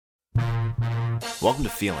Welcome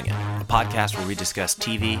to Feeling It, a podcast where we discuss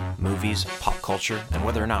TV, movies, pop culture, and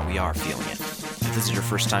whether or not we are feeling it. If this is your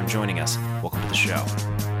first time joining us, welcome to the show.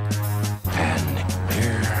 And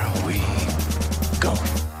here we go.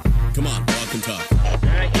 Come on, walk and talk. All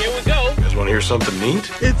right, here we go. You guys want to hear something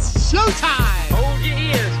neat? It's showtime. Hold your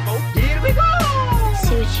ears, folks. Here we go.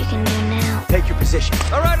 See what you can do now. Take your position.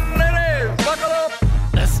 All right, ladies, buckle up.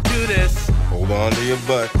 Let's do this. Hold on to your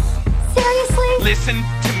butts. Seriously? Listen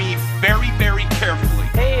to me very, very carefully.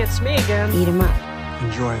 Hey, it's me again. Eat 'em up.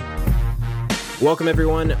 Enjoy. Welcome,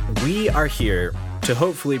 everyone. We are here to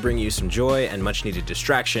hopefully bring you some joy and much-needed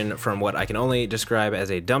distraction from what I can only describe as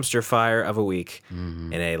a dumpster fire of a week,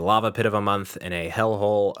 in a lava pit of a month, in a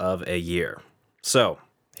hellhole of a year. So,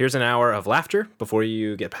 here's an hour of laughter before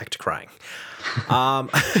you get back to crying.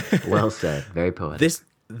 Well said. Very poetic.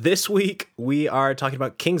 This week, we are talking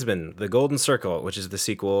about Kingsman: The Golden Circle, which is the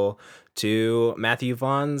sequel to Matthew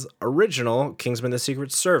Vaughn's original Kingsman: The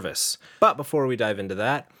Secret Service. But before we dive into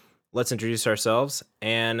that, let's introduce ourselves.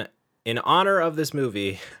 And in honor of this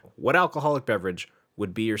movie, what alcoholic beverage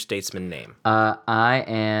would be your statesman name? I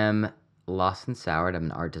am Lawson Soward. I'm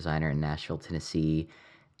an art designer in Nashville, Tennessee.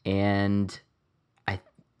 And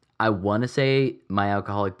I want to say my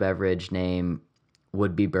alcoholic beverage name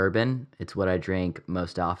would be bourbon. It's what I drink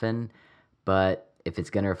most often. But if it's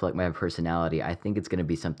going to reflect my personality, I think it's going to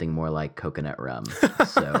be something more like coconut rum.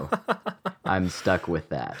 So I'm stuck with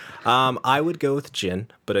that. I would go with gin.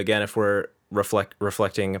 But again, if we're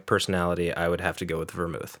reflecting personality, I would have to go with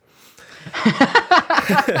vermouth.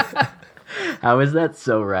 How is that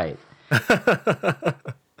so right?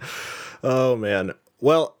 Oh, man.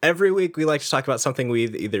 Well, every week we like to talk about something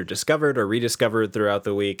we've either discovered or rediscovered throughout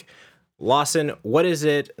the week. Lawson, what is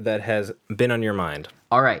it that has been on your mind?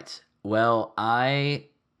 All right. Well, I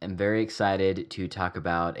am very excited to talk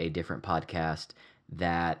about a different podcast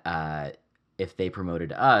that if they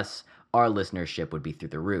promoted us, our listenership would be through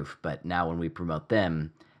the roof. But now when we promote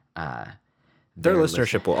them, Their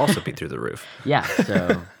listenership will also be through the roof. Yeah,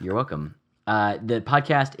 so you're welcome. The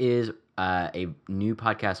podcast is a new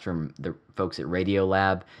podcast from the folks at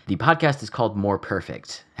Radiolab. The podcast is called More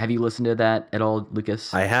Perfect. Have you listened to that at all,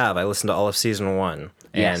 Lucas? I have. I listened to all of season 1.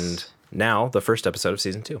 Yes. And now the first episode of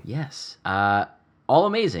season 2. Yes. All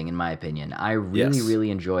amazing, in my opinion. I really, really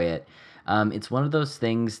enjoy it. It's one of those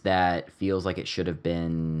things that feels like it should have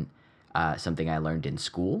been something I learned in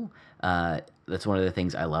school. That's one of the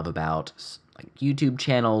things I love about like YouTube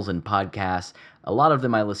channels and podcasts. A lot of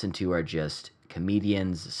them I listen to are just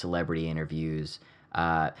comedians, celebrity interviews,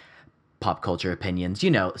 pop culture opinions,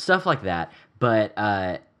 stuff like that. But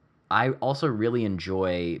I also really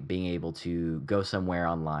enjoy being able to go somewhere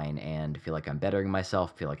online and feel like I'm bettering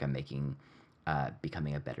myself, feel like I'm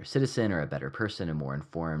becoming a better citizen or a better person, a more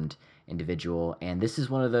informed individual. And this is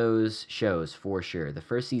one of those shows for sure. The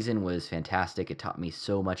first season was fantastic. It taught me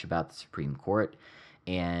so much about the Supreme Court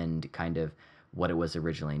and kind of what it was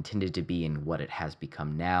originally intended to be and what it has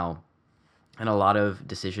become now. And a lot of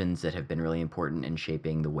decisions that have been really important in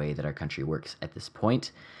shaping the way that our country works at this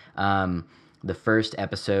point. The first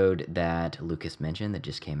episode that Lucas mentioned that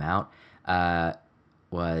just came out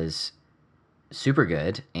was super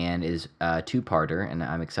good and is a two-parter, and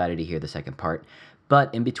I'm excited to hear the second part.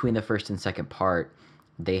 But in between the first and second part,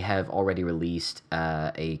 they have already released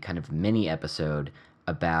a kind of mini episode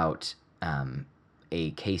about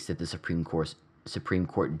a case that the Supreme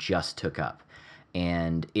Court just took up.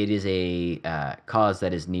 And it is a cause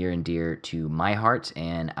that is near and dear to my heart,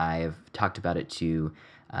 and I've talked about it to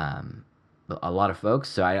a lot of folks.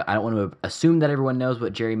 So I don't want to assume that everyone knows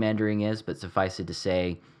what gerrymandering is, but suffice it to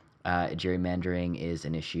say, gerrymandering is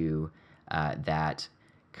an issue that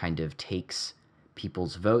kind of takes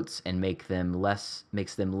people's votes and makes them less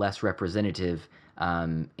representative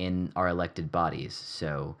in our elected bodies.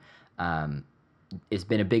 So it's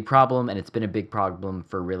been a big problem, and it's been a big problem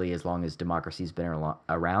for really as long as democracy's been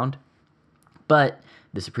around. But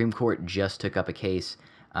the Supreme Court just took up a case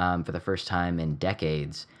for the first time in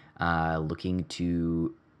decades, looking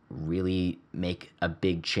to really make a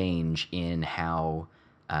big change in how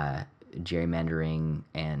gerrymandering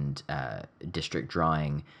and district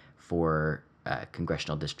drawing for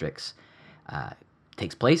congressional districts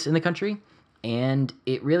takes place in the country. And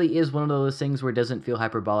it really is one of those things where it doesn't feel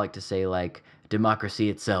hyperbolic to say, like, democracy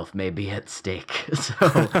itself may be at stake. So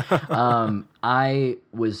I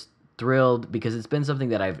was thrilled because it's been something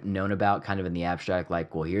that I've known about kind of in the abstract,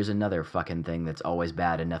 like, well, here's another fucking thing that's always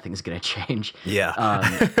bad and nothing's going to change. Yeah.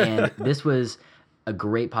 And this was a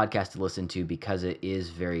great podcast to listen to because it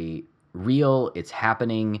is very real. It's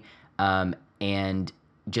happening. And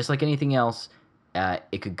just like anything else,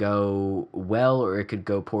 it could go well or it could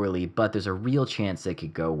go poorly, but there's a real chance that it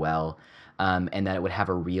could go well. And that it would have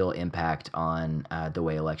a real impact on the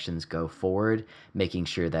way elections go forward, making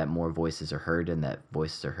sure that more voices are heard and that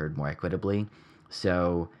voices are heard more equitably.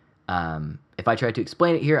 So if I tried to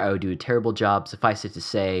explain it here, I would do a terrible job. Suffice it to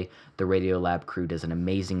say, the Radiolab crew does an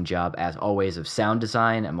amazing job, as always, of sound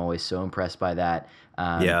design. I'm always so impressed by that.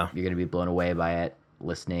 You're going to be blown away by it,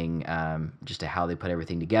 listening just to how they put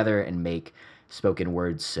everything together and make spoken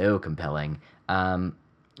words so compelling.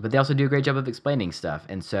 But they also do a great job of explaining stuff.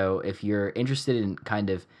 And so if you're interested in kind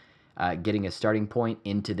of getting a starting point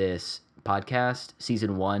into this podcast,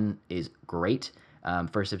 season 1 is great.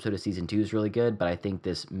 First episode of season 2 is really good, but I think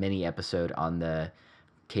this mini episode on the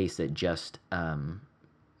case that just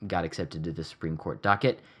got accepted to the Supreme Court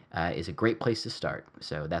docket is a great place to start.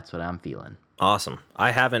 So that's what I'm feeling. Awesome.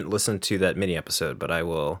 I haven't listened to that mini episode, but I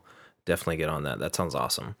will definitely get on that. That sounds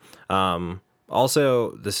awesome.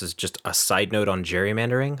 Also, this is just a side note on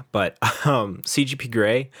gerrymandering, but CGP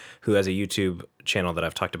Grey, who has a YouTube channel that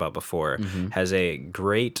I've talked about before, has a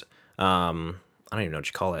great, I don't even know what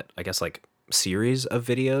you call it, I guess like series of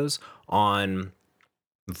videos on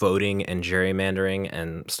voting and gerrymandering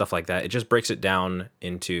and stuff like that. It just breaks it down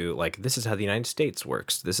into like, this is how the United States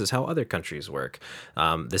works. This is how other countries work.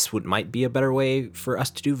 This might be a better way for us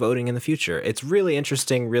to do voting in the future. It's really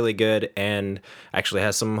interesting, really good, and actually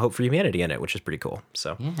has some hope for humanity in it, which is pretty cool.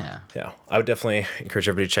 So yeah, I would definitely encourage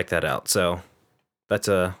everybody to check that out. So that's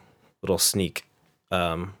a little sneak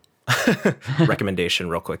recommendation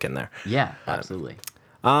real quick in there. Yeah, absolutely.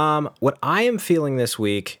 What I am feeling this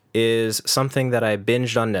week is something that I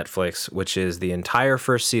binged on Netflix, which is the entire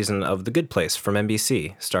first season of The Good Place from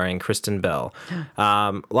NBC, starring Kristen Bell.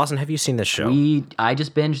 Lawson, have you seen this show? I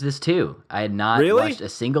just binged this too. I had not Really? watched a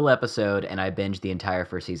single episode, and I binged the entire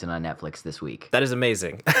first season on Netflix this week. That is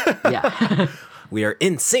amazing. Yeah. We are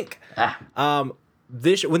in sync.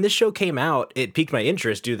 When this show came out, it piqued my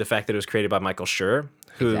interest due to the fact that it was created by Michael Schur,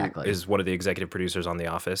 who is one of the executive producers on The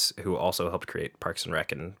Office, who also helped create Parks and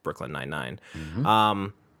Rec and Brooklyn Nine-Nine.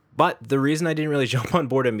 But the reason I didn't really jump on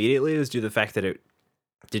board immediately was due to the fact that it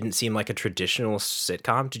didn't seem like a traditional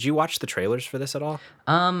sitcom. Did you watch the trailers for this at all?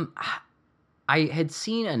 I had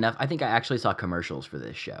seen enough. I think I actually saw commercials for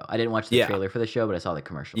this show. I didn't watch the trailer for the show, but I saw the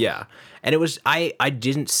commercials. Yeah. And it was, I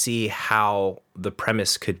didn't see how the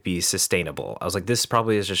premise could be sustainable. I was like, this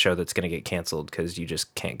probably is a show that's going to get canceled because you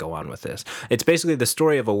just can't go on with this. It's basically the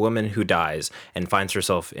story of a woman who dies and finds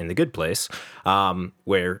herself in the good place,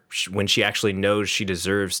 where when she actually knows she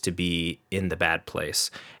deserves to be in the bad place.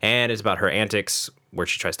 And it's about her antics, where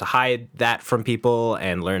she tries to hide that from people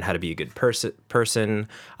and learn how to be a good person.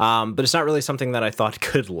 But it's not really something that I thought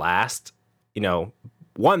could last, throughout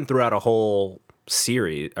a whole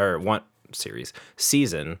season,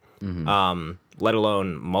 let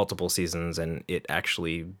alone multiple seasons, and it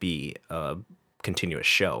actually be a continuous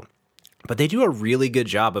show. But they do a really good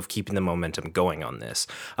job of keeping the momentum going on this.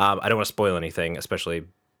 I don't want to spoil anything, especially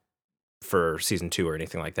for season 2 or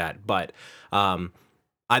anything like that. But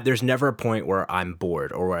there's never a point where I'm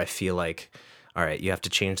bored or where I feel like, all right, you have to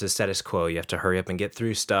change the status quo. You have to hurry up and get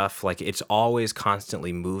through stuff. Like, it's always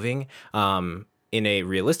constantly moving in a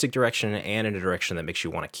realistic direction and in a direction that makes you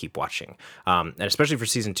want to keep watching. And especially for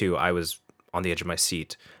season 2, I was on the edge of my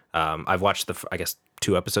seat. I've watched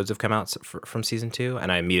 2 episodes have come out from season 2,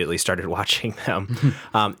 and I immediately started watching them.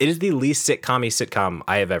 It is the least sitcom-y sitcom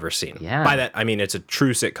I have ever seen. Yeah. By that, I mean it's a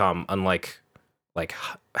true sitcom, unlike like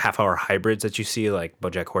half-hour hybrids that you see, like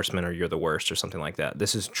BoJack Horseman or You're the Worst or something like that.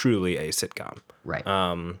 This is truly a sitcom. Right.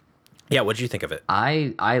 Yeah, what did you think of it?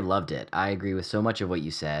 I loved it. I agree with so much of what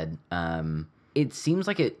you said. It seems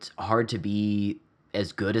like it's hard to be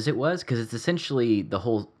as good as it was, because it's essentially the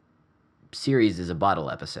whole series is a bottle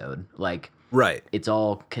episode. Like, right. It's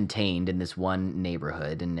all contained in this one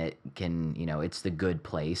neighborhood, and it can, it's the good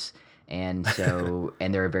place. And so,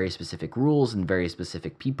 and there are very specific rules and very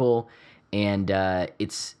specific people. And I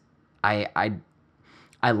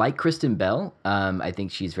like Kristen Bell. I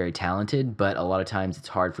think she's very talented, but a lot of times it's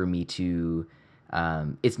hard for me to.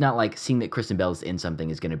 It's not like seeing that Kristen Bell is in something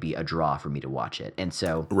is going to be a draw for me to watch it. And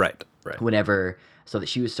so, right. Whenever I saw that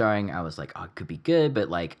she was starring, I was like, oh, it could be good, but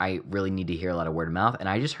like I really need to hear a lot of word of mouth. And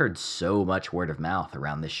I just heard so much word of mouth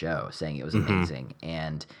around this show saying it was amazing.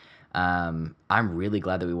 And I'm really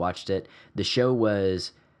glad that we watched it. The show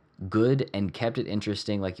was good and kept it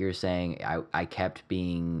interesting. Like you were saying, I kept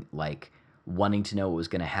being like wanting to know what was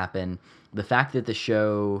going to happen. The fact that the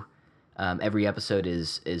show, every episode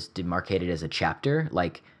is demarcated as a chapter,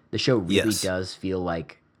 like the show really does feel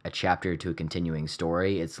like a chapter to a continuing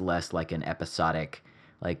story. It's less like an episodic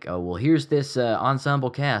like, oh, well, here's this ensemble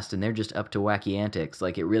cast and they're just up to wacky antics.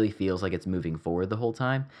 Like, it really feels like it's moving forward the whole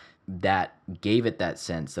time. That gave it that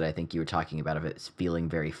sense that I think you were talking about of it feeling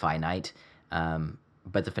very finite.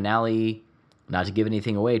 But the finale, not to give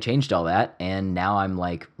anything away, changed all that. And now I'm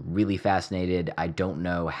like really fascinated. I don't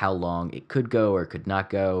know how long it could go or could not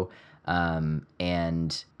go.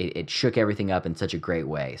 And it shook everything up in such a great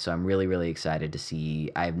way. So I'm really, really excited to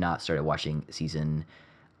see. I have not started watching season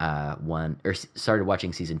 1 or started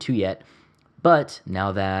watching season 2 yet. But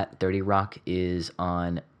now that 30 Rock is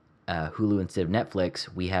on Hulu instead of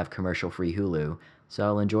Netflix, we have commercial-free Hulu. So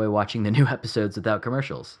I'll enjoy watching the new episodes without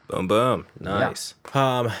commercials. Boom, boom. Nice.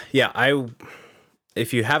 Yeah.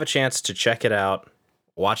 If you have a chance to check it out,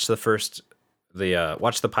 watch the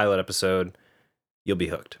pilot episode, you'll be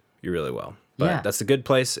hooked. You really will. But that's The Good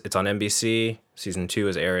Place. It's on NBC. Season 2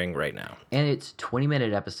 is airing right now. And it's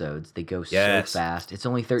 20-minute episodes. They go so fast. It's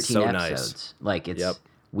only 13 episodes. Nice. Like,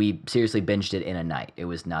 we seriously binged it in a night. It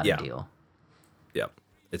was not a deal. Yep.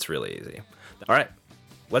 It's really easy. All right.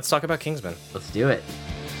 Let's talk about Kingsman. Let's do it.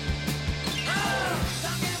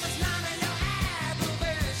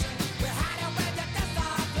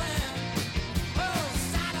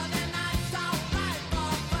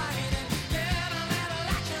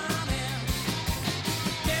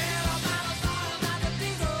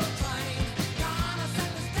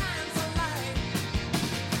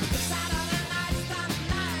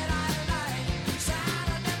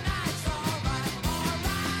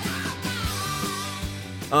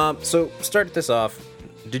 So start this off.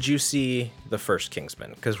 Did you see the first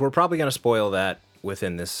Kingsman? Because we're probably going to spoil that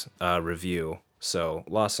within this review. So,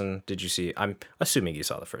 Lawson, did you see? I'm assuming you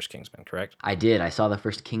saw the first Kingsman, correct? I did. I saw the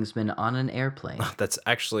first Kingsman on an airplane. That's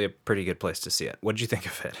actually a pretty good place to see it. What did you think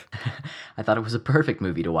of it? I thought it was a perfect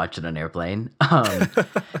movie to watch on an airplane.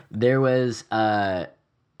 There were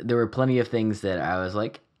plenty of things that I was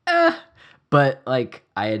like, but like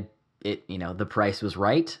I had it, the price was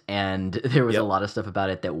right, and there was a lot of stuff about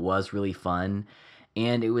it that was really fun,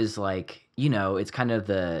 and it was like, it's kind of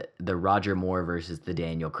the Roger Moore versus the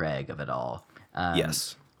Daniel Craig of it all.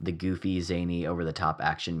 Yes. The goofy, zany, over-the-top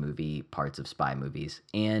action movie parts of spy movies,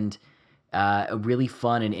 and a really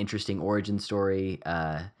fun and interesting origin story,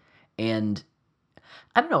 and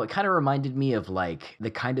I don't know, it kind of reminded me of like the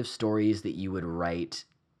kind of stories that you would write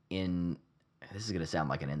in. This is going to sound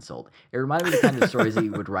like an insult. It reminded me of the kind of stories that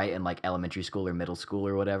you would write in like elementary school or middle school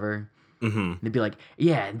or whatever. Mm-hmm. They'd be like,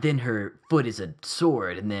 yeah, and then her foot is a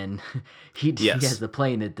sword, and then he has the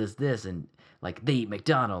plane that does this, and like they eat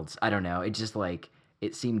McDonald's. I don't know. It just like,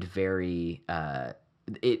 it seemed very,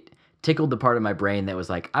 it tickled the part of my brain that was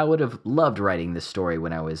like, I would have loved writing this story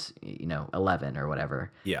when I was, 11 or whatever.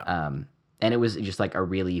 Yeah. And it was just like a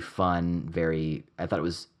really fun, I thought it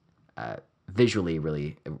was visually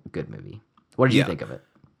really a good movie. What did you think of it?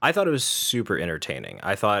 I thought it was super entertaining.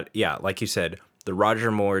 I thought, like you said, the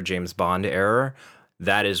Roger Moore, James Bond era,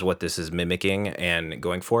 that is what this is mimicking and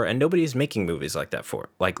going for. And nobody's making movies like that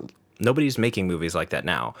nobody's making movies like that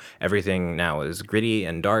now. Everything now is gritty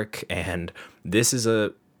and dark. And this is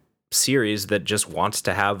a series that just wants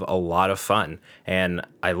to have a lot of fun. And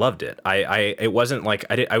I loved it. It wasn't like,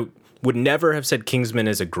 I would never have said Kingsman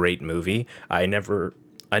is a great movie. I never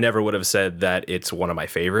would have said that it's one of my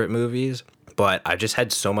favorite movies. But I just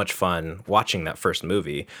had so much fun watching that first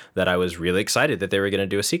movie that I was really excited that they were going to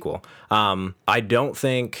do a sequel. I don't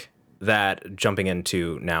think that, jumping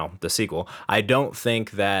into now the sequel, I don't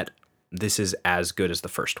think that this is as good as the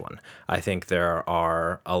first one. I think there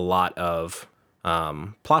are a lot of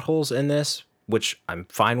plot holes in this, which I'm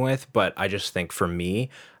fine with, but I just think for me,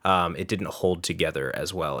 it didn't hold together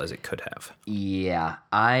as well as it could have. Yeah,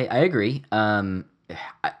 I agree.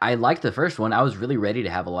 I liked the first one. I was really ready to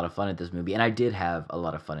have a lot of fun at this movie, and I did have a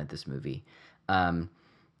lot of fun at this movie. I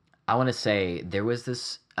want to say there was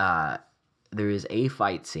this, there is a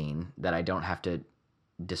fight scene that I don't have to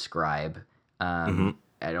describe. I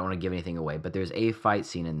don't want to give anything away, but there's a fight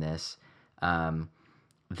scene in this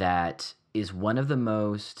that is one of the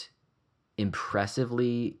most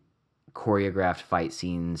impressively choreographed fight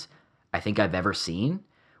scenes I think I've ever seen,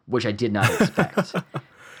 which I did not expect.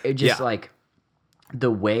 It just like, the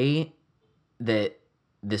way that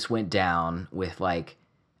this went down with like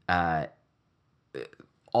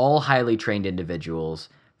all highly trained individuals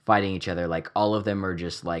fighting each other, like all of them are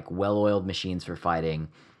just like well-oiled machines for fighting,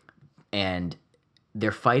 and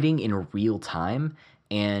they're fighting in real time,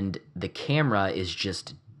 and the camera is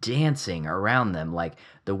just dancing around them, like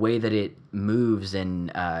the way that it moves, and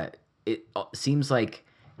it seems like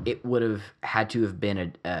it would have had to have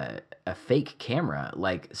been a fake camera,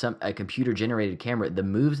 like a computer generated camera. The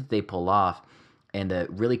moves that they pull off the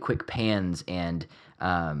really quick pans and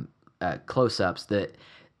close-ups,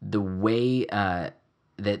 the way that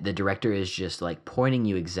the director is just like pointing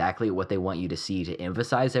you exactly what they want you to see to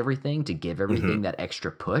emphasize everything, to give everything that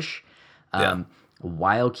extra push,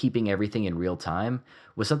 while keeping everything in real time,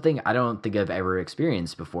 was something I don't think I've ever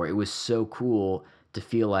experienced before. It was so cool to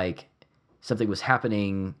feel like something was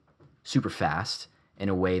happening super fast in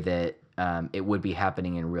a way that it would be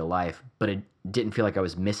happening in real life, but it didn't feel like I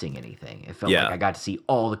was missing anything. It felt like I got to see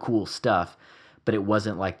all the cool stuff, but it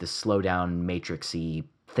wasn't like the slow down matrixy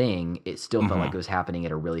thing. It still felt like it was happening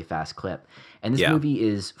at a really fast clip. And this movie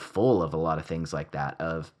is full of a lot of things like that,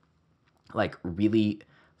 of like really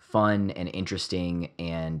fun and interesting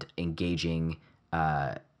and engaging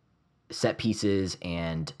set pieces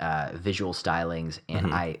and visual stylings,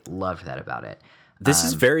 and I loved that about it. This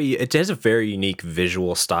is it has a very unique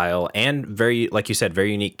visual style and very, like you said,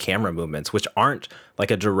 very unique camera movements, which aren't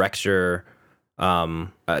like a director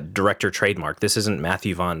trademark. This isn't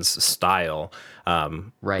Matthew Vaughn's style.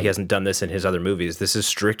 Right. He hasn't done this in his other movies. This is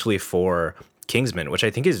strictly for Kingsman, which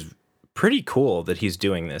I think is pretty cool that he's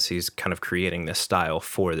doing this. He's kind of creating this style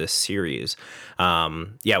for this series.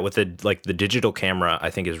 With the digital camera, I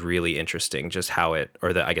think is really interesting. Just how the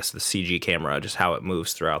CG camera, just how it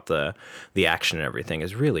moves throughout the action and everything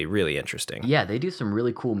is really, really interesting. Yeah, they do some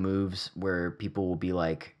really cool moves where people will be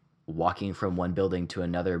like walking from one building to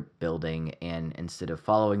another building, and instead of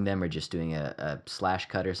following them or just doing a slash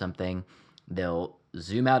cut or something, they'll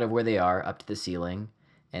zoom out of where they are up to the ceiling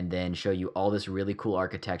and then show you all this really cool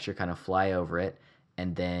architecture, kind of fly over it,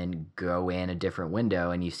 and then go in a different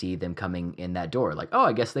window and you see them coming in that door. Like, oh,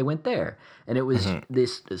 I guess they went there. And it was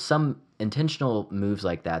some intentional moves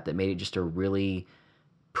like that made it just a really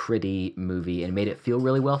pretty movie and made it feel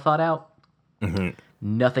really well thought out.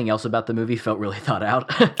 Nothing else about the movie felt really thought out.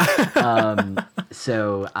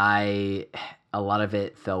 So a lot of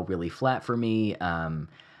it fell really flat for me. A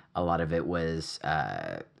lot of it was...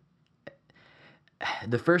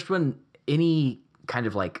 the first one, any kind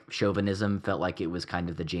of like chauvinism felt like it was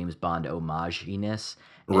kind of the James Bond homaginess.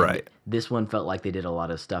 Right. This one felt like they did a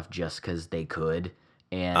lot of stuff just because they could.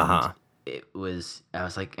 And I was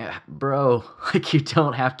like, bro, like you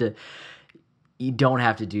don't have to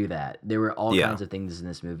do that. There were all kinds of things in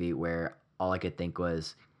this movie where all I could think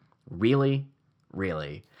was, really?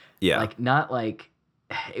 Really? Yeah. Like, not like,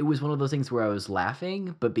 it was one of those things where I was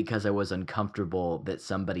laughing, but because I was uncomfortable that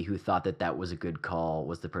somebody who thought that was a good call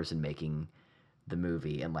was the person making the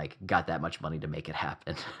movie and like got that much money to make it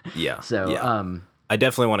happen. Yeah. So, I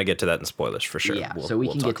definitely want to get to that in spoilers for sure. Yeah. So we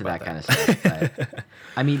can get to that kind of stuff. But,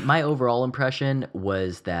 I mean, my overall impression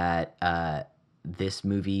was that this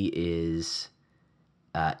movie is,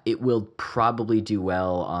 it will probably do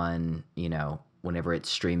well on, whenever it's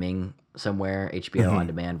streaming somewhere, HBO on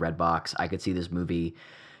demand, Redbox. I could see this movie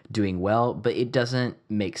doing well, but it doesn't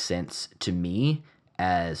make sense to me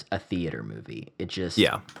as a theater movie. It just,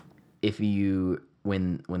 if you,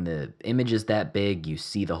 when the image is that big, you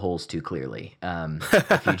see the holes too clearly.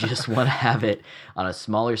 If you just want to have it on a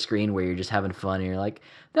smaller screen where you're just having fun and you're like,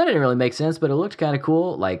 that didn't really make sense, but it looked kind of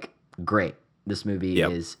cool, like, great. This movie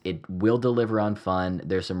it will deliver on fun.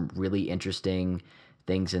 There's some really interesting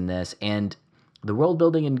things in this, and the world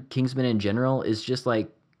building in Kingsman in general is just like,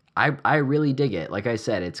 I really dig it. Like I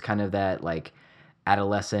said, it's kind of that like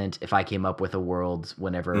adolescent, if I came up with a world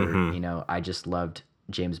whenever, I just loved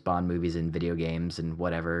James Bond movies and video games and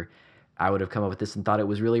whatever, I would have come up with this and thought it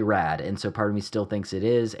was really rad. And so part of me still thinks it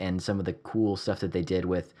is. And some of the cool stuff that they did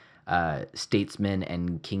with Statesman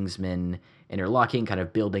and Kingsman interlocking, kind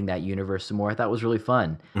of building that universe some more, I thought was really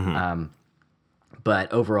fun.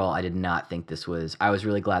 But overall, I did not think this was... I was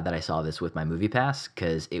really glad that I saw this with my Movie Pass,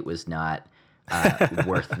 because it was not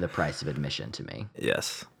worth the price of admission to me.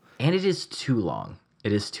 Yes. And it is too long.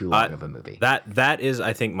 It is too long of a movie. That is,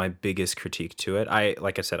 I think, my biggest critique to it.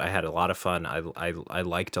 Like I said, I had a lot of fun. I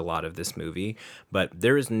liked a lot of this movie, but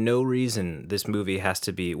there is no reason this movie has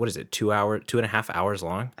to be, what is it, 2.5 hours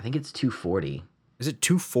long? I think it's 2:40. Is it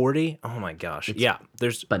 2:40? Oh my gosh.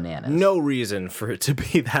 There's bananas. No reason for it to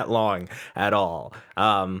be that long at all.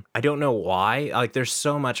 I don't know why. Like, there's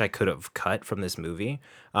so much I could have cut from this movie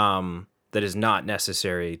that is not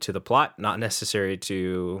necessary to the plot, not necessary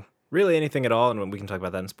to really anything at all, and we can talk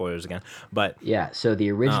about that in spoilers again. But yeah, so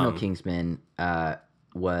the original Kingsman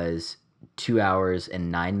was 2 hours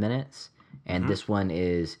and 9 minutes, and this one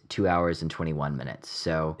is 2 hours and 21 minutes.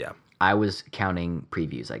 So yeah. I was counting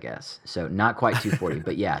previews, I guess. So not quite 2:40,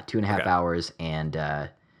 but yeah, 2.5 hours and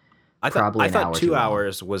probably an hour. I thought 2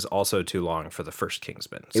 hours was also too long for the first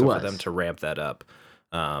Kingsman. So for them to ramp that up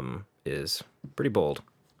is pretty bold.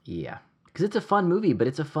 Yeah, because it's a fun movie, but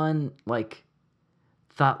it's a fun, like,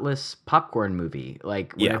 thoughtless popcorn movie.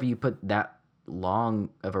 Like Yeah. whenever you put that long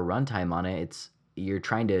of a runtime on it, you're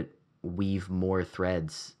trying to weave more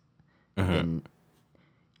threads than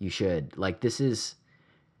you should. Like this is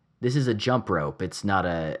a jump rope. It's not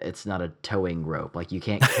a towing rope. Like you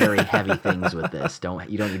can't carry heavy things with this.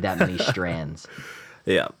 You don't need that many strands.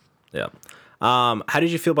 Yeah. How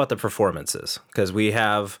did you feel about the performances? Because we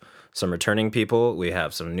have some returning people, we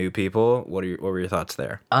have some new people. What were your thoughts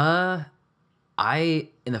there? In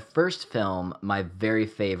the first film, my very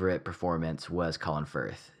favorite performance was Colin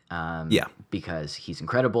Firth. Because he's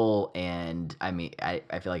incredible, and I mean, I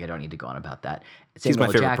feel like I don't need to go on about that. He's my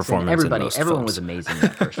favorite performance in most everyone films. was amazing in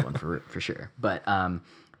that first one for sure. But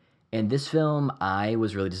in this film, I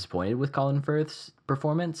was really disappointed with Colin Firth's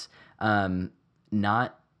performance.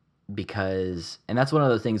 Not because, and that's one of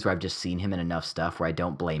those things where I've just seen him in enough stuff where I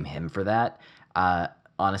don't blame him for that.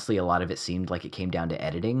 Honestly, a lot of it seemed like it came down to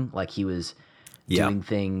editing. Like he was doing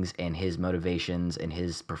things, and his motivations and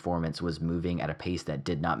his performance was moving at a pace that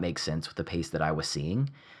did not make sense with the pace that I was seeing.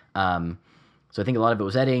 So I think a lot of it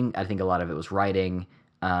was editing. I think a lot of it was writing.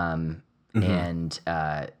 And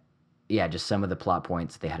just some of the plot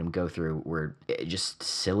points they had him go through were just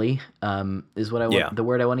silly, is what I want, the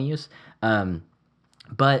word I want to use.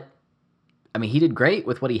 But I mean, he did great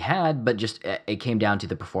with what he had, but just it came down to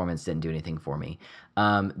the performance didn't do anything for me.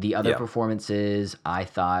 The other performances I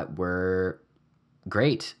thought were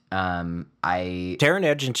great. Taron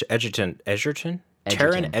Egerton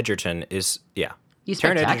is He's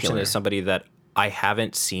Taron Egerton spectacular. is somebody that I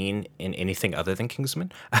haven't seen in anything other than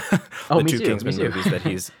Kingsman. Me two too, Kingsman me too. movies that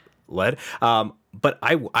he's led. But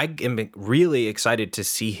I am really excited to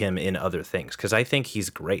see him in other things because I think he's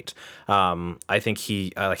great. I think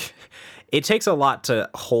he it takes a lot to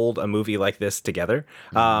hold a movie like this together.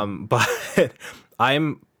 But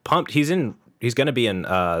I'm pumped. He's going to be in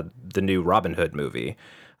the new Robin Hood movie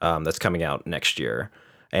that's coming out next year,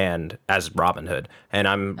 and as Robin Hood, and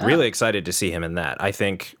I'm really excited to see him in that. I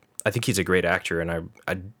think he's a great actor, and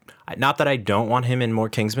I not that I don't want him in more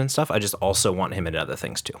Kingsman stuff. I just also want him in other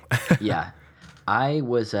things too. Yeah. There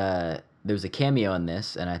was a cameo in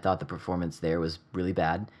this, and I thought the performance there was really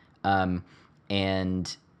bad. I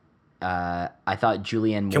thought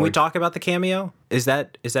Julianne Moore... Can we talk about the cameo? Is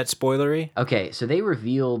that spoilery? Okay, so they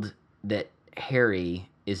revealed that Harry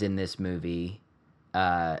is in this movie.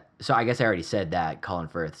 So I guess I already said that Colin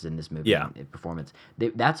Firth is in this movie in performance.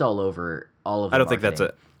 That's all over all of the I don't think marketing.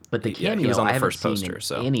 that's But the he cameo was on the I haven't first seen poster, in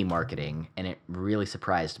so. any marketing, and it really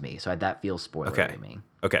surprised me. So that feels spoilery to me.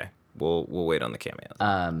 Okay. We'll wait on the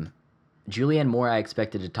cameo. Julianne Moore, I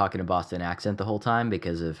expected to talk in a Boston accent the whole time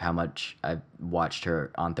because of how much I watched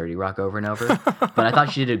her on 30 Rock over and over. But I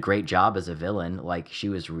thought she did a great job as a villain. Like she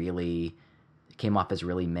was came off as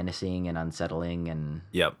really menacing and unsettling, and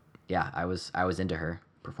Yep. yeah, I was into her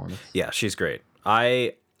performance. Yeah, she's great.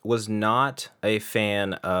 I was not a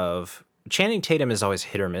fan of Channing Tatum is always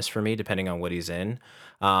hit or miss for me, depending on what he's in.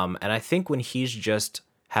 And I think when he's just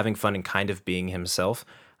having fun and kind of being himself,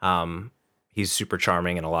 he's super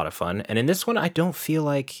charming and a lot of fun. And in this one, I don't feel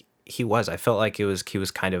like he was. I felt like he was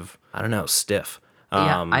kind of, I don't know, stiff.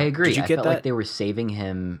 Yeah, I agree. Did you I get felt that? like they were saving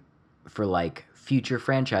him for like future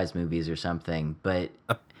franchise movies or something. But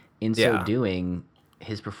in so yeah. doing,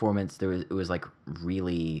 his performance it was like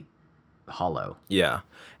really hollow. Yeah.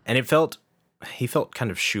 And he felt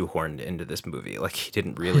kind of shoehorned into this movie. Like he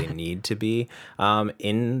didn't really need to be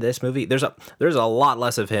in this movie. There's a lot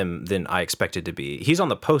less of him than I expected to be. He's on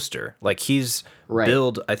the poster. Like he's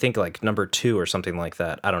billed, I think like number 2 or something like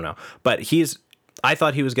that. I don't know. But I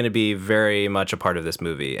thought he was going to be very much a part of this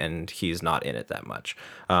movie, and he's not in it that much.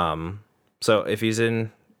 So if he's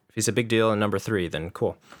a big deal in number 3, then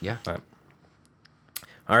cool. Yeah.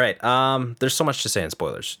 All right. There's so much to say in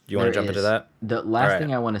spoilers. Do you want to jump into that? The last right.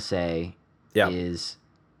 thing I want to say is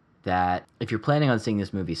that if you're planning on seeing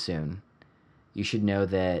this movie soon, you should know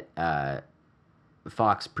that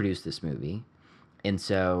Fox produced this movie. And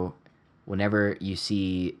so whenever you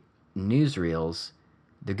see newsreels,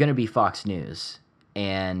 they're going to be Fox News.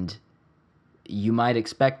 And you might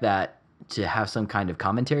expect that to have some kind of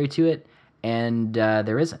commentary to it, and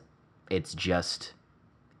there isn't. It's just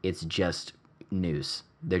news.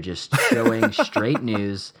 They're just showing straight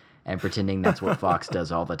news and pretending that's what Fox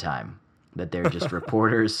does all the time. That they're just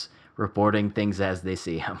reporters reporting things as they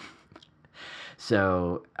see them.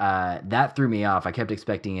 So that threw me off. I kept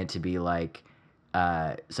expecting it to be like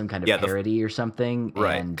some kind of parody or something.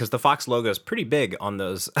 Right, because the Fox logo is pretty big on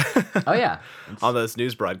those. Oh yeah, on those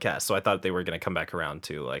news broadcasts. So I thought they were going to come back around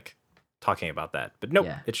to like talking about that, but nope,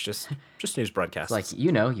 it's just news broadcasts. It's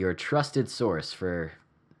like your trusted source for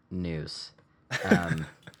news.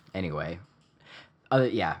 Anyway,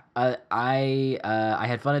 Yeah. I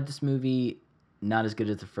had fun at this movie. Not as good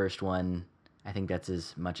as the first one. I think that's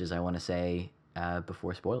as much as I want to say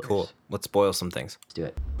before spoilers. Cool. Let's spoil some things. Let's do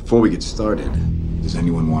it. Before we get started, does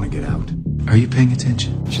anyone want to get out? Are you paying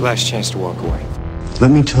attention? It's your last chance to walk away. Let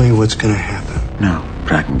me tell you what's gonna happen. No,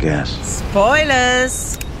 but I can guess.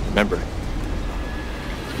 Spoilers! Remember,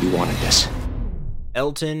 you wanted this.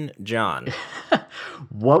 Elton John.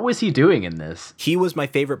 What was he doing in this? He was my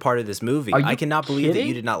favorite part of this movie. I cannot believe that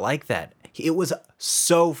you did not like that. It was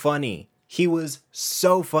so funny. He was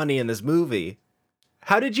so funny in this movie.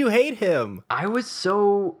 How did you hate him? I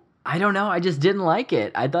don't know. I just didn't like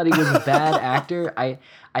it. I thought he was a bad actor. I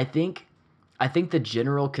think the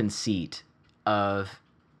general conceit of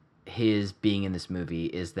his being in this movie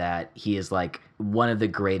is that he is like one of the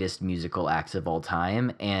greatest musical acts of all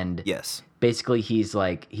time, and yes, basically he's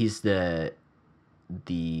the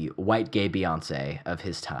white gay Beyonce of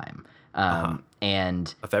his time,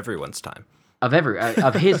 and of everyone's time, of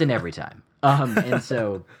his and every time, and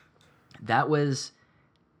so that was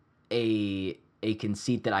a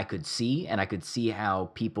conceit that I could see, and I could see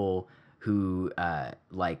how people who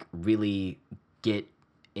like really get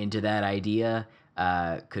into that idea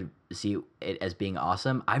could see it as being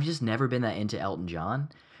awesome. I've just never been that into Elton John.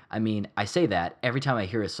 I mean, I say that every time I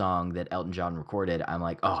hear a song that Elton John recorded, I'm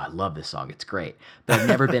like, oh, I love this song. It's great. But I've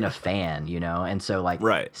never been a fan, you know? And so like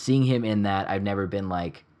seeing him in that, I've never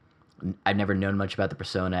known much about the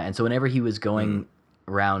persona. And so whenever he was going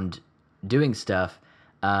around doing stuff,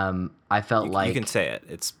 I felt like you can say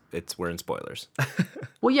it. We're in spoilers.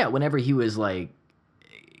 Well, yeah, whenever he was like,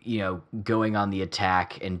 you know, going on the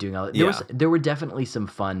attack and doing all that, there were definitely some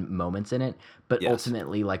fun moments in it, but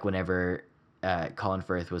ultimately, like whenever Colin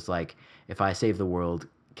Firth was like, "If I save the world,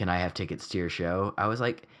 can I have tickets to your show?" I was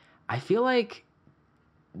like, I feel like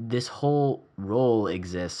this whole role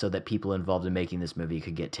exists so that people involved in making this movie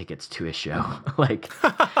could get tickets to his show. Like,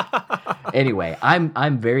 anyway,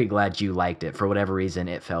 I'm very glad you liked it. For whatever reason,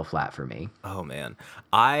 it fell flat for me. Oh man,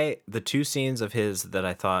 the two scenes of his that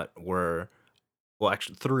I thought were, well,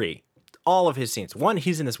 actually three. All of his scenes. One,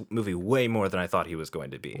 he's in this movie way more than I thought he was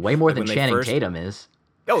going to be. Way more than Channing Tatum is.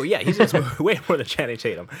 Oh yeah, he's in this movie way more than Channing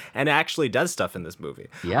Tatum, and actually does stuff in this movie.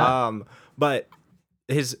 Yeah. But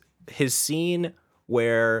his scene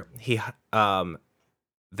where Julianne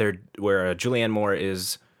Moore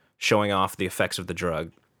is showing off the effects of the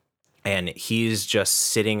drug, and he's just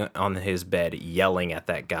sitting on his bed yelling at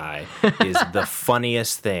that guy is the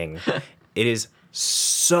funniest thing. It is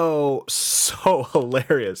so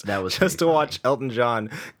hilarious. That was just to funny. watch Elton John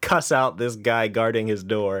cuss out this guy guarding his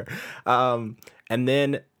door. And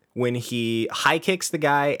then when he high kicks the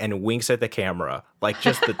guy and winks at the camera, like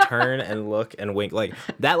just the turn and look and wink, like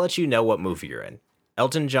that lets you know what movie you're in.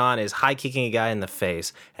 Elton John is high kicking a guy in the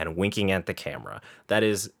face and winking at the camera. That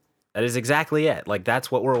is exactly it. Like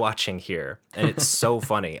that's what we're watching here, and it's so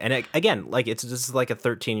funny. And again, like it's just like a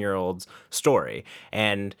 13-year-old's story,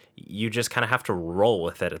 and you just kind of have to roll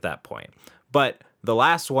with it at that point. But the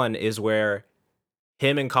last one is where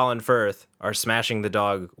him and Colin Firth are smashing the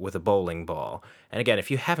dog with a bowling ball. And again, if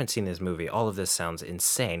you haven't seen this movie, all of this sounds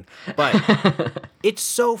insane, but it's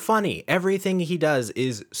so funny. Everything he does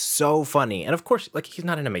is so funny. And of course, like he's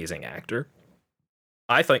not an amazing actor.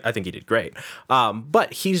 I think he did great.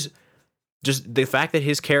 But he's just the fact that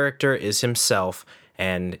his character is himself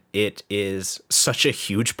and it is such a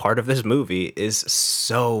huge part of this movie is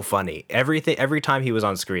so funny. Every time he was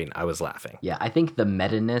on screen, I was laughing. Yeah, I think the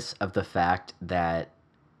meta-ness of the fact that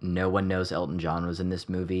no one knows Elton John was in this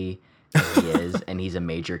movie, and he is, and he's a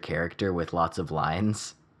major character with lots of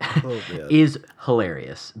lines, is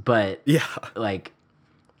hilarious. But for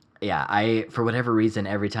whatever reason,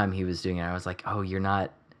 every time he was doing it, I was like, oh, you're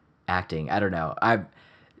not acting. I don't know.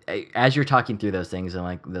 As you're talking through those things, I'm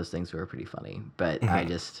like, those things were pretty funny. But I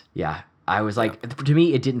was like, to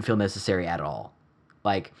me, it didn't feel necessary at all.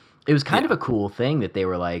 Like, it was kind of a cool thing that they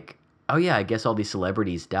were like, oh yeah, I guess all these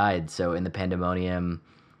celebrities died. So in the pandemonium,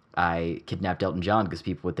 I kidnapped Elton John because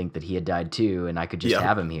people would think that he had died too, and I could just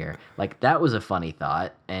have him here. Like, that was a funny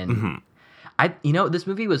thought. And this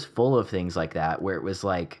movie was full of things like that, where it was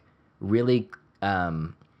like really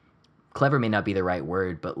clever may not be the right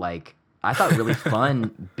word, but like I thought really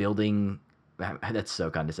fun building. That's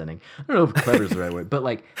so condescending. I don't know if clever is the right word, but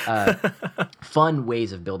like fun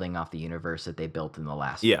ways of building off the universe that they built in the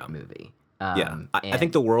last movie. I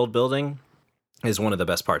think the world building is one of the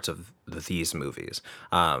best parts of these movies.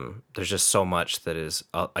 There's just so much that is,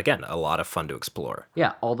 again, a lot of fun to explore.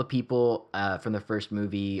 Yeah, all the people from the first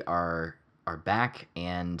movie are back,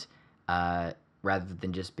 and rather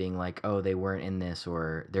than just being like, oh, they weren't in this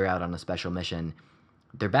or they're out on a special mission,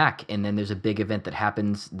 they're back, and then there's a big event that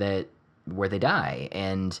happens where they die,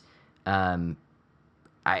 and I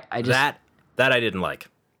just that I didn't like.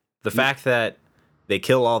 The fact that they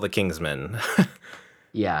kill all the Kingsmen,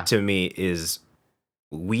 yeah, to me is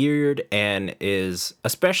weird, and is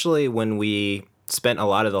especially when we spent a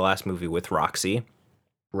lot of the last movie with Roxy,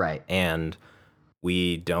 right, and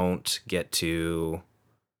we don't get to,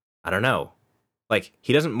 I don't know, like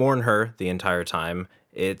he doesn't mourn her the entire time.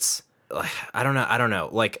 It's I don't know.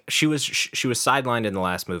 Like she was sidelined in the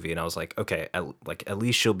last movie, and I was like, okay, at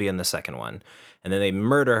least she'll be in the second one. And then they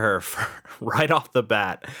murder her right off the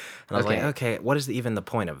bat, and I was like, okay, what is even the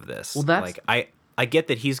point of this? Well, that's like I get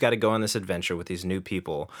that he's got to go on this adventure with these new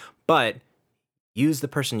people, but use the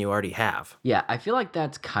person you already have. Yeah, I feel like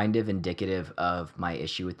that's kind of indicative of my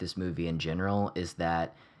issue with this movie in general, is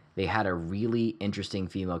that they had a really interesting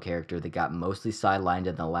female character that got mostly sidelined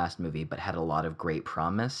in the last movie, but had a lot of great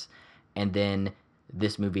promise. And then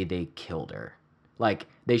this movie, they killed her. Like,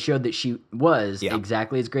 they showed that she was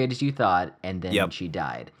exactly as great as you thought, and then she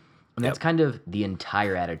died. And that's kind of the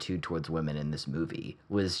entire attitude towards women in this movie,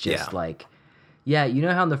 was just like, yeah, you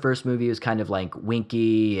know how in the first movie it was kind of like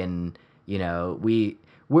winky, and, you know,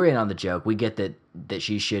 we're in on the joke. We get that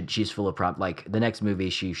she's full of like, the next movie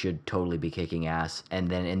she should totally be kicking ass. And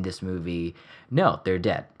then in this movie, no, they're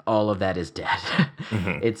dead. All of that is dead.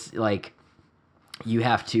 Mm-hmm. It's like, you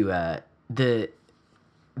have to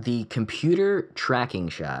the computer tracking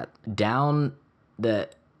shot down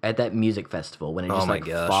at that music festival, when it just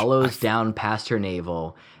follows down past her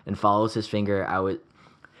navel and follows his finger. I would,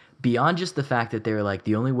 beyond just the fact that they're like,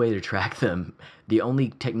 the only way to track them, the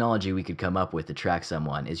only technology we could come up with to track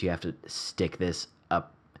someone is you have to stick this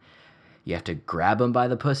up, you have to grab them by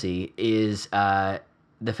the pussy, is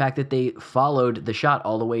the fact that they followed the shot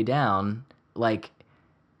all the way down. Like,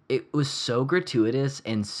 it was so gratuitous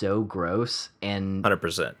and so gross, and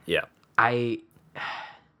 100%. Yeah.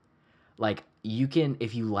 Like, you can,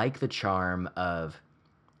 if you like the charm of,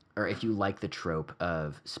 or if you like the trope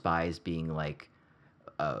of spies being like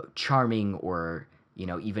charming, or, you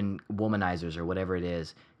know, even womanizers or whatever it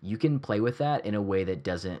is, you can play with that in a way that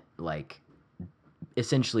doesn't like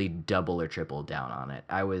essentially double or triple down on it.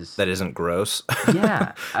 That isn't gross.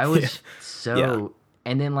 Yeah. I was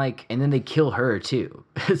and then they kill her too.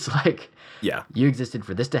 It's like, you existed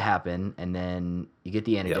for this to happen, and then you get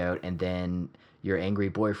the antidote, and then your angry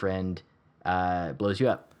boyfriend blows you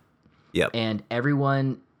up. Yep. And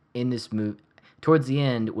everyone in this movie, towards the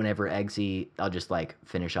end, whenever Eggsy, I'll just like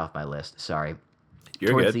finish off my list. Sorry.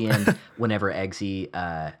 Towards the end, whenever Eggsy,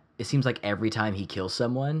 it seems like every time he kills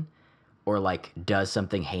someone or like does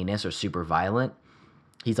something heinous or super violent,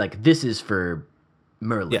 he's like, this is for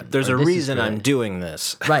Merlin. Yeah, there's a reason I'm doing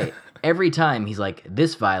this. Right. Every time he's like,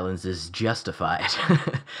 this violence is justified.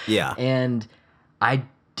 Yeah. And I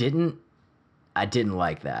didn't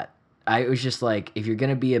like that. I was just like, if you're going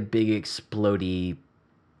to be a big explodey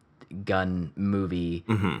gun movie,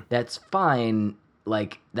 that's fine.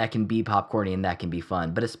 Like, that can be popcorny and that can be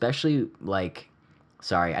fun. But especially, like,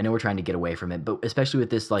 sorry, I know we're trying to get away from it, but especially with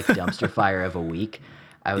this, like, dumpster fire of a week,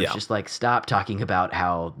 I was just like, stop talking about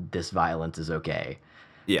how this violence is okay.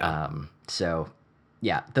 Yeah. So,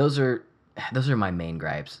 yeah, those are my main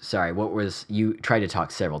gripes. Sorry, you tried to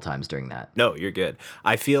talk several times during that. No, you're good.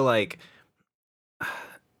 I feel like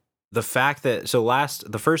the fact that,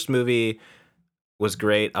 the first movie was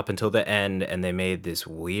great up until the end, and they made this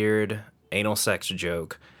weird anal sex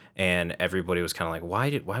joke, and everybody was kind of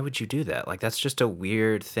like, why would you do that? Like, that's just a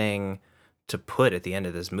weird thing to put at the end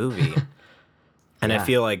of this movie. And I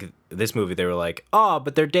feel like this movie, they were like, oh,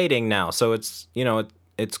 but they're dating now, so it's, you know,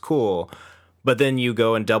 it's cool. But then you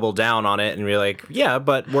go and double down on it, and you're like, yeah,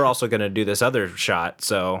 but we're also going to do this other shot,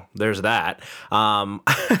 so there's that. And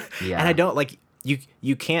I don't, like,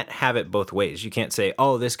 you can't have it both ways. You can't say,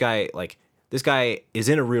 oh, this guy is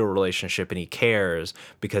in a real relationship and he cares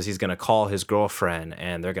because he's going to call his girlfriend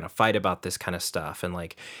and they're going to fight about this kind of stuff, and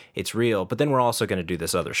like, it's real, but then we're also going to do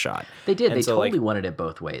this other shot. They did. They totally wanted it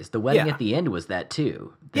both ways. The wedding at the end was that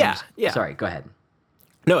too. Sorry, go ahead.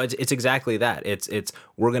 No, it's exactly that. It's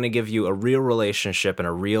we're going to give you a real relationship and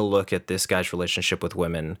a real look at this guy's relationship with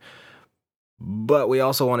women, but we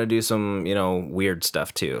also want to do some, you know, weird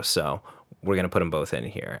stuff too. So we're going to put them both in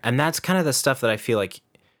here. And that's kind of the stuff that I feel like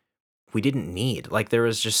we didn't need. Like, there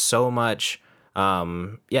was just so much,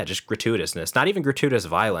 just gratuitousness. Not even gratuitous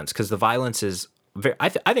violence, because the violence is very, I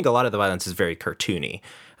think a lot of the violence is very cartoony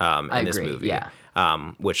in this movie. Yeah.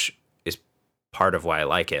 Which is part of why I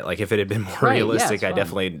like it. Like, if it had been more realistic, I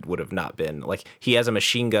definitely would have not been. Like, he has a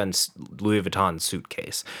machine gun Louis Vuitton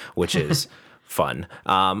suitcase, which is fun.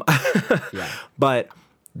 But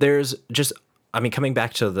there's just I mean, coming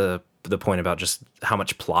back to the point about just how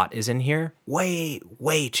much plot is in here, way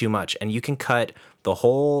too much, and you can cut the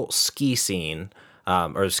whole ski scene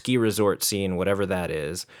or ski resort scene, whatever that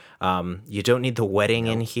is. You don't need the wedding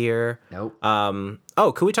in here. Nope.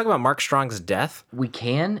 Could we talk about Mark Strong's death? We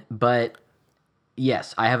can, but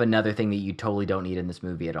yes, I have another thing that you totally don't need in this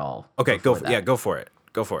movie at all. Okay, go for it.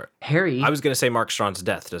 Go for it. Harry. I was going to say Mark Strong's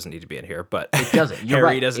death doesn't need to be in here, but it doesn't. You're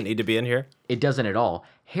Harry right. doesn't need to be in here. It doesn't at all.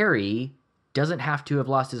 Harry doesn't have to have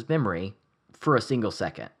lost his memory for a single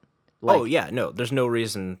second. There's no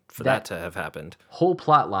reason for that to have happened. Whole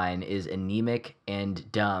plot line is anemic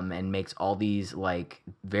and dumb and makes all these like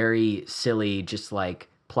very silly, just like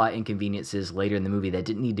plot inconveniences later in the movie that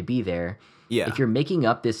didn't need to be there. Yeah. If you're making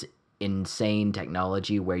up this insane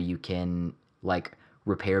technology where you can like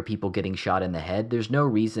repair people getting shot in the head, there's no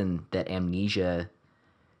reason that amnesia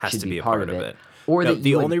has should to be a part of it. Or no,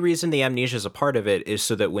 the only reason the amnesia is a part of it is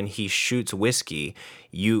so that when he shoots whiskey,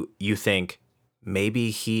 you think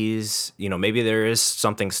maybe maybe there is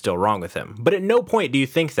something still wrong with him. But at no point do you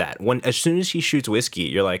think that. As soon as he shoots whiskey,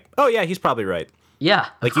 you're like, oh yeah, he's probably right. Yeah,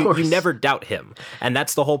 like you never doubt him, and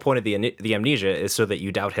that's the whole point of the amnesia is so that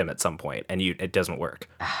you doubt him at some point, and it doesn't work.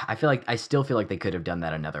 I still feel like they could have done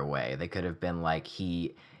that another way. They could have been like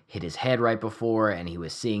he hit his head right before, and he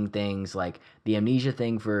was seeing things like the amnesia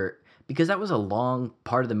thing because that was a long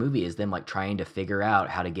part of the movie is them like trying to figure out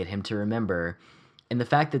how to get him to remember. And the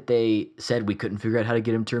fact that they said we couldn't figure out how to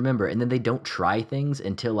get him to remember, and then they don't try things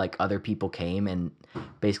until like other people came and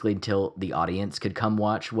basically until the audience could come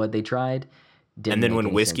watch what they tried. And then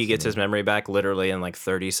when Whiskey gets his memory back literally in like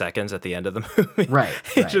 30 seconds at the end of the movie. Right.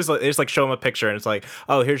 It's just like show him a picture and it's like,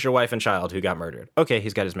 oh, here's your wife and child who got murdered. Okay,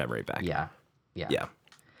 he's got his memory back. Yeah.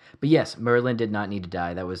 But yes, Merlin did not need to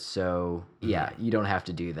die. That was so you don't have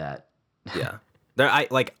to do that. Yeah.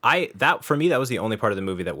 That for me, that was the only part of the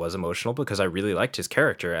movie that was emotional because I really liked his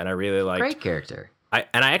character and I really liked great character. I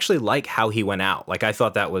actually like how he went out. Like I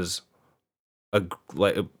thought that was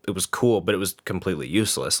it was cool, but it was completely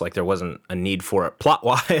useless. Like there wasn't a need for it plot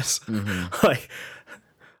wise.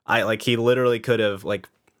 Mm-hmm. He literally could have I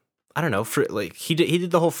don't know, he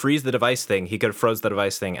did the whole freeze the device thing. He could have froze the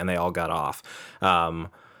device thing and they all got off.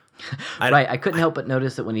 I couldn't help but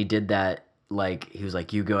notice that when he did that, he was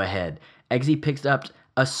like, you go ahead. Eggsy picks up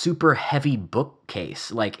a super heavy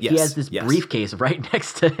bookcase. He has this briefcase right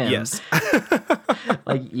next to him. Yes.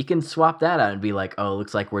 You can swap that out and be like, oh,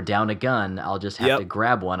 looks like we're down a gun. I'll just have to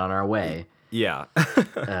grab one on our way. Yeah.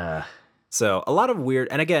 So a lot of weird,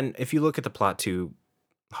 and again, if you look at the plot too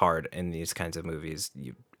hard in these kinds of movies,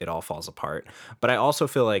 it all falls apart. But I also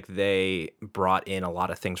feel like they brought in a lot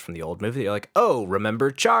of things from the old movie. You're like, oh,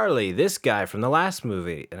 remember Charlie, this guy from the last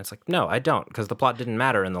movie. And it's like, no, I don't, because the plot didn't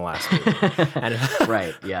matter in the last movie.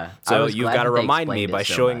 Right, yeah. So you've got to remind me by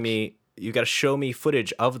showing me, you got to show me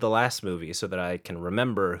footage of the last movie so that I can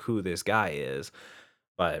remember who this guy is.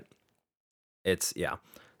 But it's, yeah.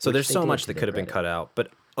 So there's so much that could have been cut out.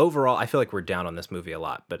 But overall, I feel like we're down on this movie a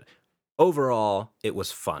lot. But overall, it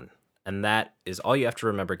was fun. And that is all you have to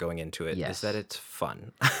remember going into it, is that it's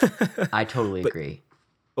fun. I totally agree.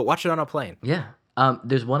 But watch it on a plane. Yeah.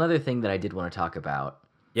 There's one other thing that I did want to talk about.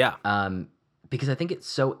 Yeah. Because I think it's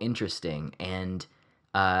so interesting. And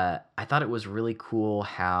I thought it was really cool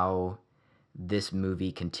how this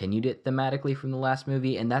movie continued it thematically from the last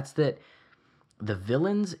movie. And that's that the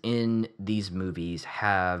villains in these movies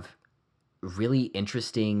have really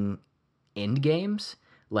interesting end games,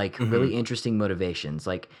 really interesting motivations.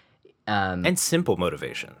 And simple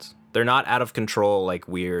motivations. They're not out of control,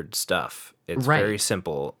 weird stuff. It's very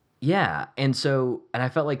simple. Yeah. And I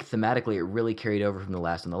felt like thematically it really carried over from the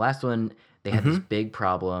last one. The last one, they had this big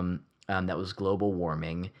problem that was global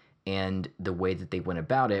warming. And the way that they went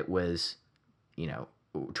about it was,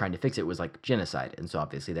 trying to fix it was genocide. And so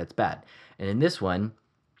obviously that's bad. And in this one,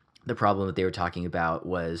 the problem that they were talking about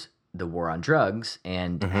was the war on drugs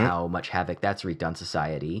and how much havoc that's wreaked on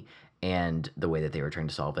society. And the way that they were trying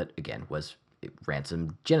to solve it, again, was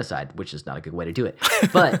ransom genocide, which is not a good way to do it.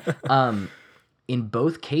 But in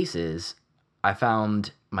both cases, I found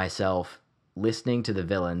myself listening to the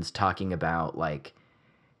villains talking about,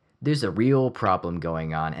 there's a real problem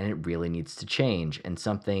going on, and it really needs to change, and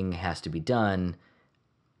something has to be done.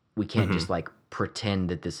 We can't just, pretend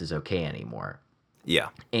that this is okay anymore. Yeah.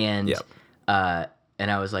 And I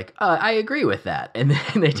was like, I agree with that. And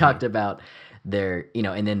then they talked about their,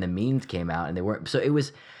 and then the memes came out and they weren't, so it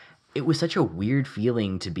was such a weird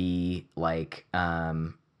feeling to be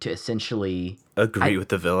to essentially agree with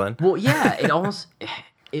the villain. Well, yeah,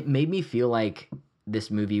 it made me feel like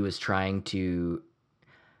this movie was trying to,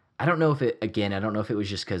 I don't know if it was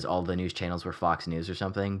just because all the news channels were Fox News or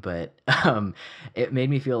something, but it made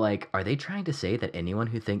me feel like, are they trying to say that anyone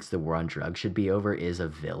who thinks the war on drugs should be over is a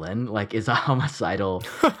villain? Like, is a homicidal,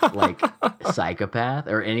 like, psychopath?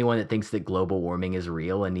 Or anyone that thinks that global warming is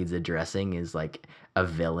real and needs addressing is, like, a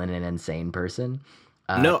villain, an insane person?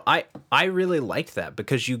 No, I really liked that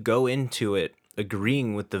because you go into it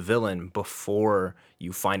agreeing with the villain before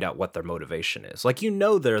you find out what their motivation is. Like, you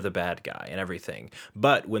know they're the bad guy and everything.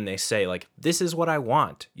 But when they say, like, this is what I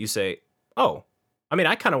want, you say, oh, I mean,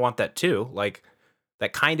 I kind of want that too. Like,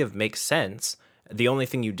 that kind of makes sense. The only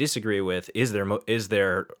thing you disagree with is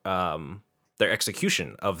their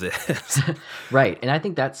execution of this. Right. And I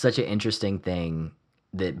think that's such an interesting thing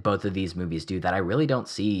that both of these movies do that I really don't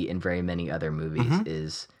see in very many other movies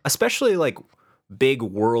is... Especially, like, big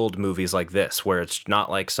world movies like this, where it's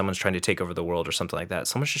not like someone's trying to take over the world or something like that.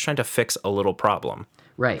 Someone's just trying to fix a little problem.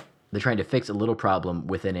 Right. They're trying to fix a little problem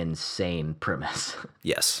with an insane premise.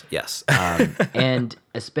 Yes. And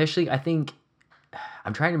especially, I think,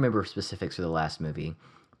 I'm trying to remember specifics for the last movie,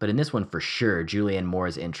 but in this one for sure, Julianne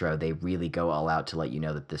Moore's intro, they really go all out to let you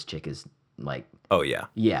know that this chick is like... Oh, yeah.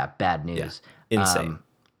 Yeah, bad news. Yeah. Insane.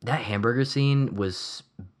 That hamburger scene was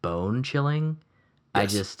bone-chilling.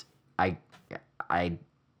 Yes. I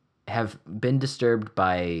have been disturbed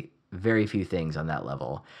by very few things on that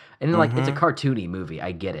level. And like, it's a cartoony movie.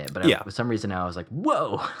 I get it. But for some reason I was like,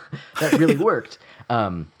 whoa, that really worked.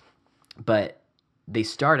 But they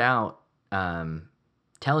start out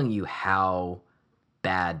telling you how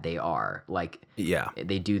bad they are. Like,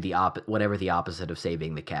 they do whatever the opposite of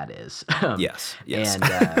saving the cat is. Yes.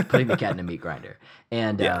 And putting the cat in a meat grinder.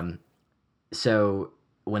 And so...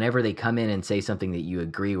 whenever they come in and say something that you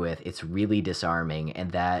agree with, it's really disarming.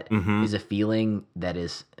 And that is a feeling that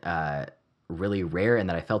is really rare and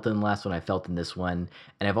that I felt in the last one, I felt in this one.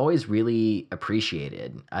 And I've always really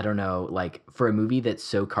appreciated, I don't know, like for a movie that's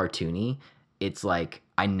so cartoony, it's like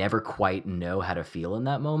I never quite know how to feel in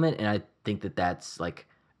that moment. And I think that that's like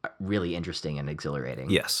really interesting and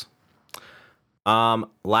exhilarating. Yes.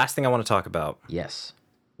 Last thing I want to talk about. Yes.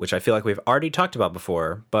 Which I feel like we've already talked about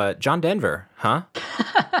before, but John Denver, huh?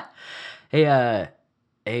 Hey,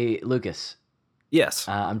 Lucas. Yes.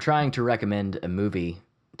 I'm trying to recommend a movie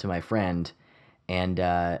to my friend, and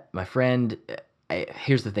my friend,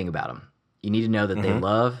 here's the thing about him. You need to know that they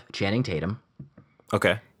love Channing Tatum.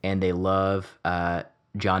 Okay. And they love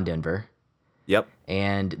John Denver. Yep.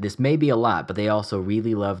 And this may be a lot, but they also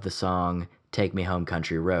really love the song Take Me Home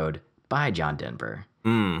Country Road by John Denver.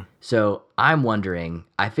 So I'm wondering,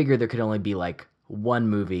 I figure there could only be like one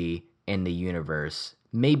movie in the universe,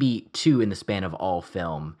 maybe two in the span of all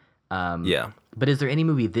film. But is there any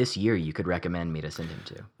movie this year you could recommend me to send him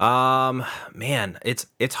to? Man,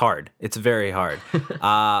 it's hard. It's very hard.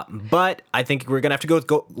 But I think we're gonna have to go with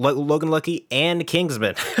Logan Lucky and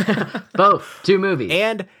Kingsman. Both 2 movies.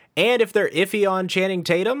 And if they're iffy on Channing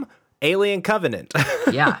Tatum, Alien Covenant.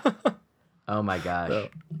 Yeah. Oh my gosh.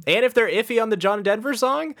 And if they're iffy on the John Denver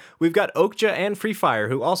song, we've got Okja and Free Fire,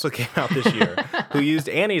 who also came out this year, who used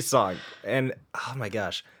Annie's song. And oh my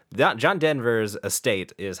gosh, John Denver's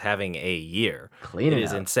estate is having a year. Clean it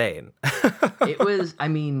is up. Insane. It was, I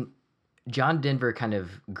mean, John Denver kind of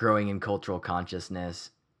growing in cultural consciousness.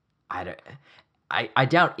 I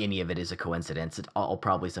doubt any of it is a coincidence. It's all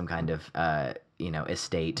probably some kind of,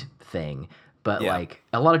 estate thing. But like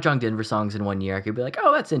a lot of John Denver songs in one year, I could be like,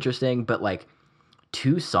 oh, that's interesting. But like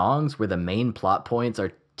 2 songs where the main plot points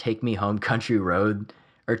are Take Me Home Country Road,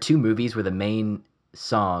 or 2 movies where the main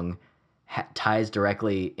song ties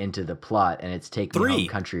directly into the plot, and it's Take Me Home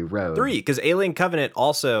Country Road. 3, because Alien Covenant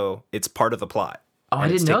also, it's part of the plot. Oh, I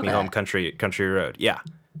didn't know that. Take Me Home Country Road. Yeah,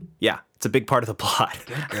 it's a big part of the plot.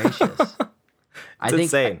 Good gracious. It's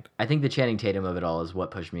insane. I think the Channing Tatum of it all is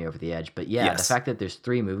what pushed me over the edge. But yeah, the fact that there's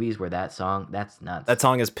 3 movies where that song, that's nuts. That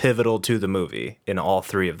song is pivotal to the movie in all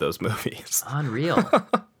 3 of those movies. Unreal.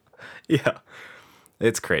 Yeah.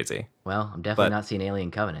 It's crazy. Well, I'm definitely not seeing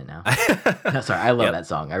Alien Covenant now. No, sorry, I love that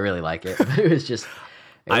song. I really like it. It was just...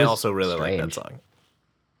 I also really like that song.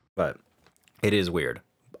 But it is weird.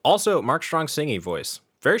 Also, Mark Strong's singing voice.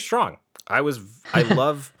 Very strong. I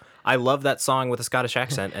love that song with a Scottish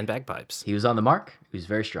accent and bagpipes. He was on the mark. He was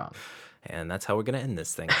very strong. And that's how we're going to end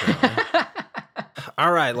this thing.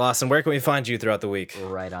 All right, Lawson, where can we find you throughout the week?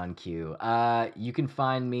 Right on cue. You can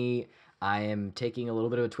find me. I am taking a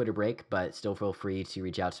little bit of a Twitter break, but still feel free to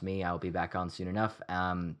reach out to me. I'll be back on soon enough.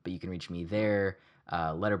 But you can reach me there,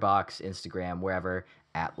 Letterboxd, Instagram, wherever,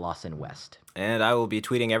 at Lawson West. And I will be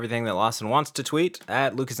tweeting everything that Lawson wants to tweet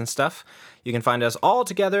at Lucas and Stuff. You can find us all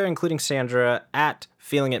together, including Sandra, at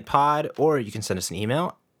feelingitpod, or you can send us an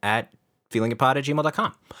email at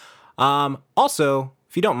feelingitpod@gmail.com. Also,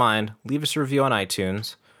 if you don't mind, leave us a review on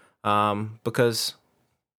iTunes, because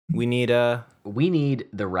we need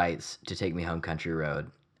the rights to Take Me Home Country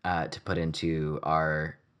Road to put into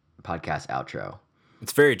our podcast outro.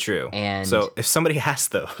 It's very true. And so if somebody has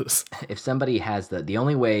those, the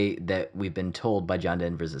only way that we've been told by John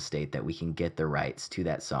Denver's estate that we can get the rights to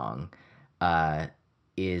that song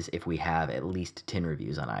is if we have at least 10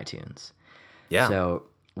 reviews on iTunes. Yeah. So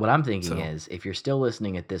what I'm thinking is, if you're still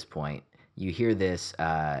listening at this point, you hear this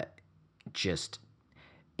just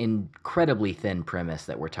incredibly thin premise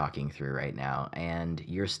that we're talking through right now, and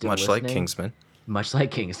you're still listening, much like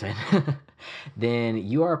Kingsman, then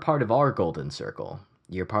you are a part of our golden circle.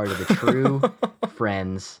 You're part of the true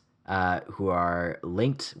friends who are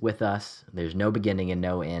linked with us. There's no beginning and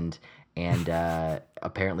no end, and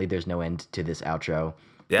apparently there's no end to this outro.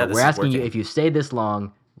 Yeah, but we're asking you, if you stayed this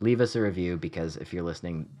long, leave us a review, because if you're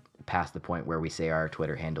listening past the point where we say our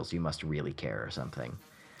Twitter handles, you must really care or something.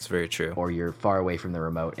 It's very true. Or you're far away from the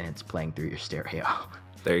remote and it's playing through your stereo.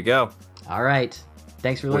 There you go. All right.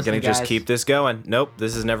 Thanks for listening, We're going to just keep this going. Nope,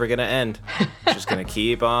 this is never going to end. It's just going to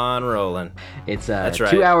keep on rolling. It's That's right.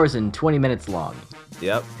 2 hours and 20 minutes long.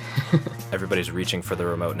 Yep. Everybody's reaching for the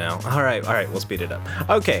remote now. All right, we'll speed it up.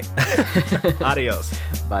 Okay. Adios.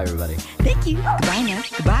 Bye, everybody. Thank you. Goodbye now.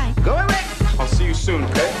 Goodbye. Go away. I'll see you soon,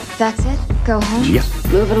 okay? That's it? Go home? Yep.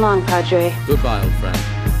 Move it along, Padre. Goodbye, old friend.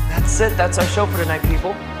 That's it. That's our show for tonight,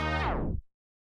 people.